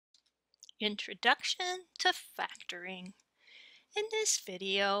Introduction to Factoring. In this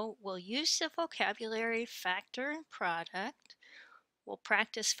video, we'll use the vocabulary factor and product. We'll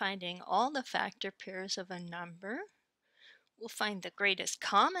practice finding all the factor pairs of a number. We'll find the greatest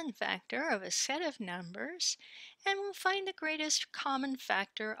common factor of a set of numbers. And we'll find the greatest common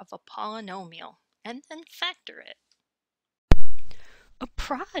factor of a polynomial, and then factor it. A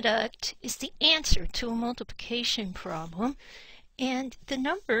product is the answer to a multiplication problem. And the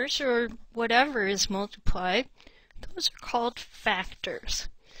numbers, or whatever is multiplied, those are called factors.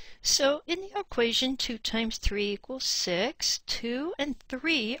 So in the equation 2 times 3 equals 6, 2 and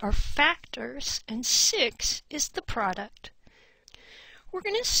 3 are factors, and 6 is the product. We're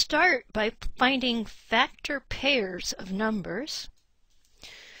going to start by finding factor pairs of numbers.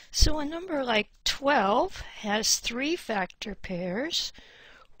 So a number like 12 has 3 factor pairs.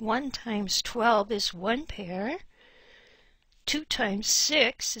 1 times 12 is one pair. 2 times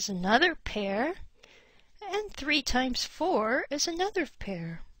 6 is another pair, and 3 times 4 is another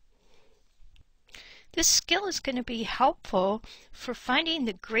pair. This skill is going to be helpful for finding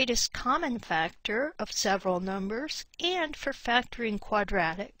the greatest common factor of several numbers and for factoring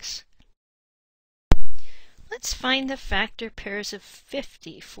quadratics. Let's find the factor pairs of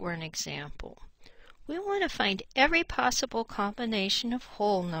 50 for an example. We want to find every possible combination of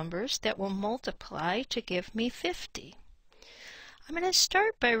whole numbers that will multiply to give me 50. I'm going to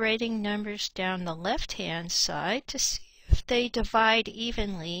start by writing numbers down the left-hand side to see if they divide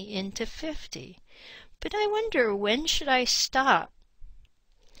evenly into 50. But I wonder, when should I stop?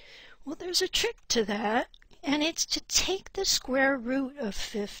 Well, there's a trick to that, and it's to take the square root of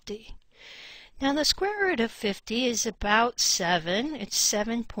 50. Now, the square root of 50 is about 7. It's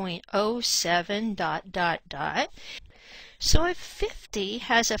 7.07 ... So if 50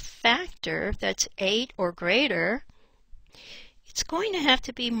 has a factor that's 8 or greater, it's going to have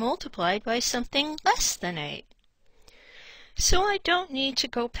to be multiplied by something less than 8. So I don't need to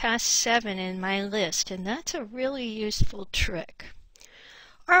go past 7 in my list, and that's a really useful trick.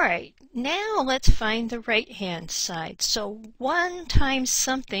 Alright, now let's find the right-hand side. So 1 times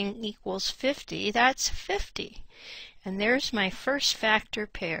something equals 50, that's 50. And there's my first factor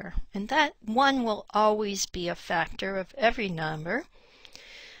pair, and that 1 will always be a factor of every number.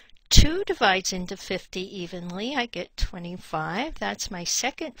 2 divides into 50 evenly, I get 25. That's my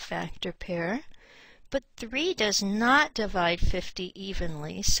second factor pair. But 3 does not divide 50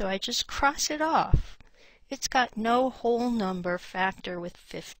 evenly, so I just cross it off. It's got no whole number factor with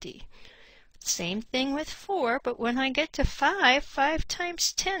 50. Same thing with 4, but when I get to 5, 5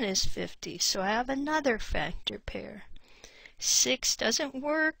 times 10 is 50, so I have another factor pair. 6 doesn't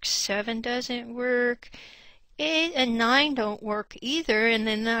work, 7 doesn't work, 8 and 9 don't work either, and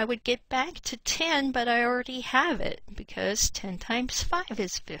then I would get back to 10, but I already have it because 10 times 5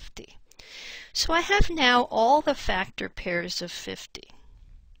 is 50. So I have now all the factor pairs of 50.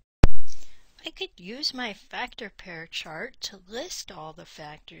 I could use my factor pair chart to list all the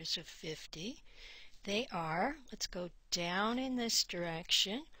factors of 50. They are, let's go down in this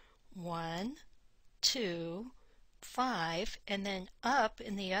direction, 1, 2, 5, and then up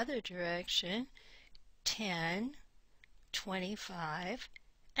in the other direction, 10, 25,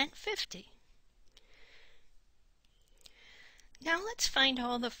 and 50. Now let's find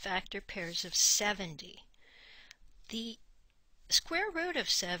all the factor pairs of 70. The square root of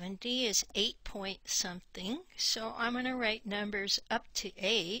 70 is 8 point something, so I'm going to write numbers up to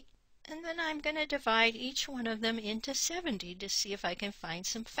 8, and then I'm going to divide each one of them into 70 to see if I can find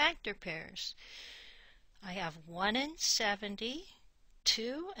some factor pairs. I have 1 and 70,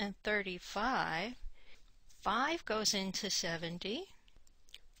 2 and 35, 5 goes into 70,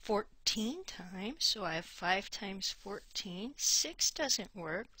 14 times, so I have 5 times 14, 6 doesn't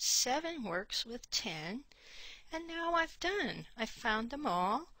work, 7 works with 10, and now I've found them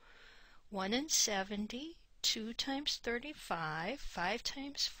all. 1 and 70, 2 times 35, 5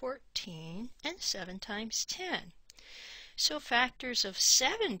 times 14, and 7 times 10. So factors of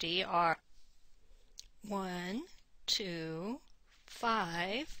 70 are 1, 2,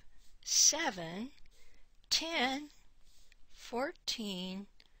 5, 7, 10, 14,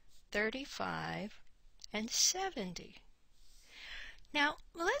 35, and 70. Now,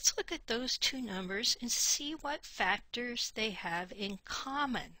 let's look at those two numbers and see what factors they have in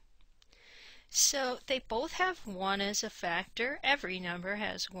common. So they both have 1 as a factor. Every number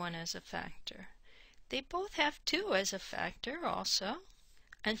has 1 as a factor. They both have 2 as a factor also,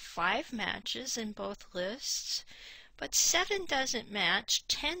 and 5 matches in both lists. But 7 doesn't match.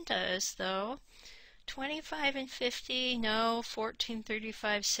 10 does, though. 25 and 50, no. 14,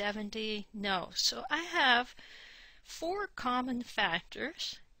 35, 70, no. So I have 4 common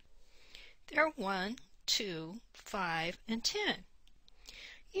factors. They're 1, 2, 5, and 10.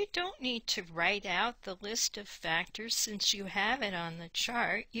 You don't need to write out the list of factors since you have it on the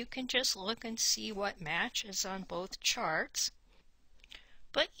chart. You can just look and see what matches on both charts.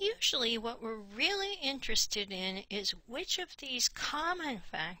 But usually what we're really interested in is which of these common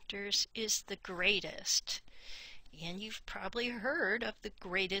factors is the greatest. And you've probably heard of the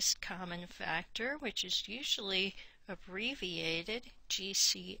greatest common factor, which is usually abbreviated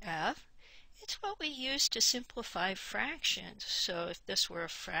GCF. It's what we use to simplify fractions. So if this were a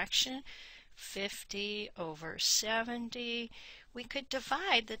fraction, 50 over 70, we could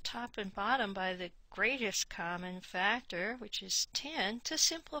divide the top and bottom by the greatest common factor, which is 10, to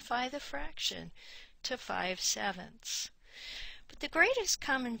simplify the fraction to 5/7. But the greatest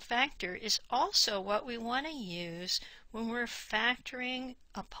common factor is also what we want to use when we're factoring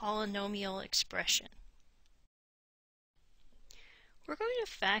a polynomial expression. We're going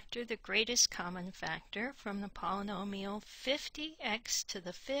to factor the greatest common factor from the polynomial 50x to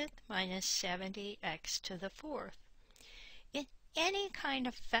the 5th minus 70x to the 4th. In any kind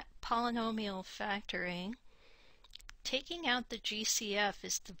of polynomial factoring, taking out the GCF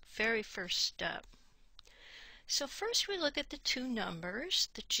is the very first step. So first we look at the two numbers.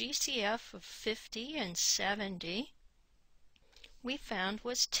 The GCF of 50 and 70 we found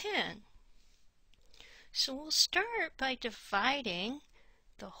was 10. So we'll start by dividing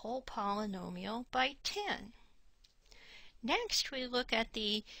the whole polynomial by 10. Next we look at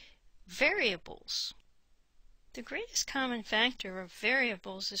the variables. The greatest common factor of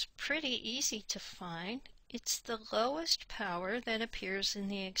variables is pretty easy to find. It's the lowest power that appears in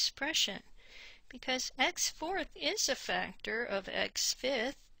the expression, because x4 is a factor of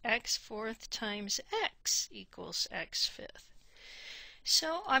x5. x4 times x equals x5.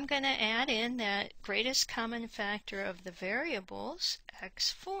 So I'm going to add in that greatest common factor of the variables,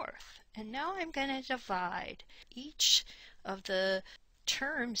 x4. And now I'm going to divide. Each of the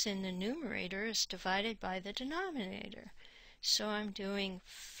terms in the numerator is divided by the denominator. So I'm doing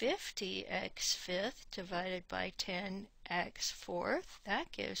 50x5 divided by 10x4.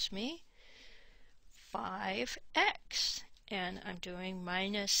 That gives me 5x. And I'm doing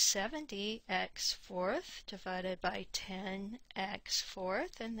minus 70x4 divided by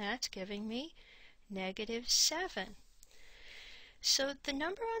 10x4, and that's giving me -7. So the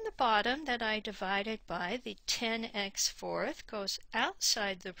number on the bottom that I divided by, the 10x4, goes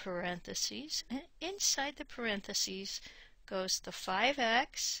outside the parentheses, and inside the parentheses goes the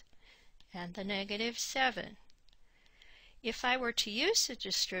 5x and the -7. If I were to use the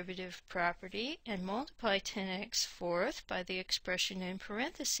distributive property and multiply 10x4 by the expression in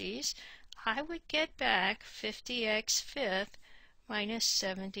parentheses, I would get back 50x5 minus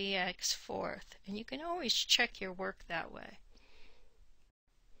 70x4. And you can always check your work that way.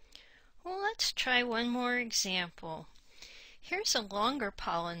 Well, let's try one more example. Here's a longer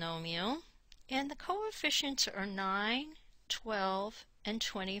polynomial, and the coefficients are 9, 12, and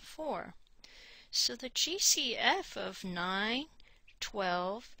 24. So the GCF of 9,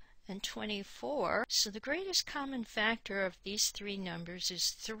 12, and 24, so the greatest common factor of these three numbers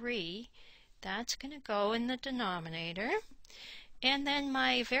is 3. That's going to go in the denominator. And then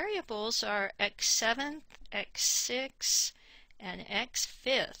my variables are x7, x6, and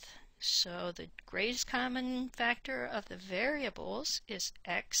x5. So the greatest common factor of the variables is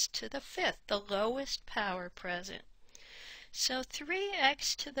x to the 5th, the lowest power present. So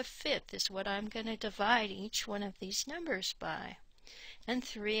 3x to the 5th is what I'm going to divide each one of these numbers by. And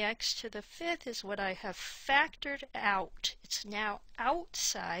 3x to the 5th is what I have factored out. It's now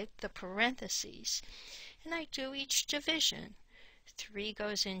outside the parentheses. And I do each division. 3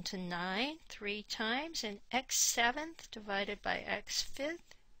 goes into 9 3 times, and x7th divided by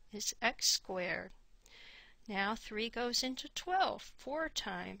x5th is x squared. Now 3 goes into 12 4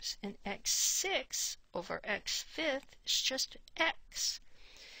 times, and x6 over x5th is just x.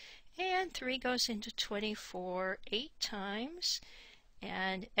 And 3 goes into 24 8 times,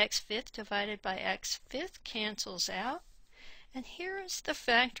 and x5th divided by x5th cancels out. And here is the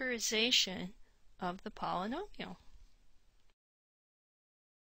factorization of the polynomial.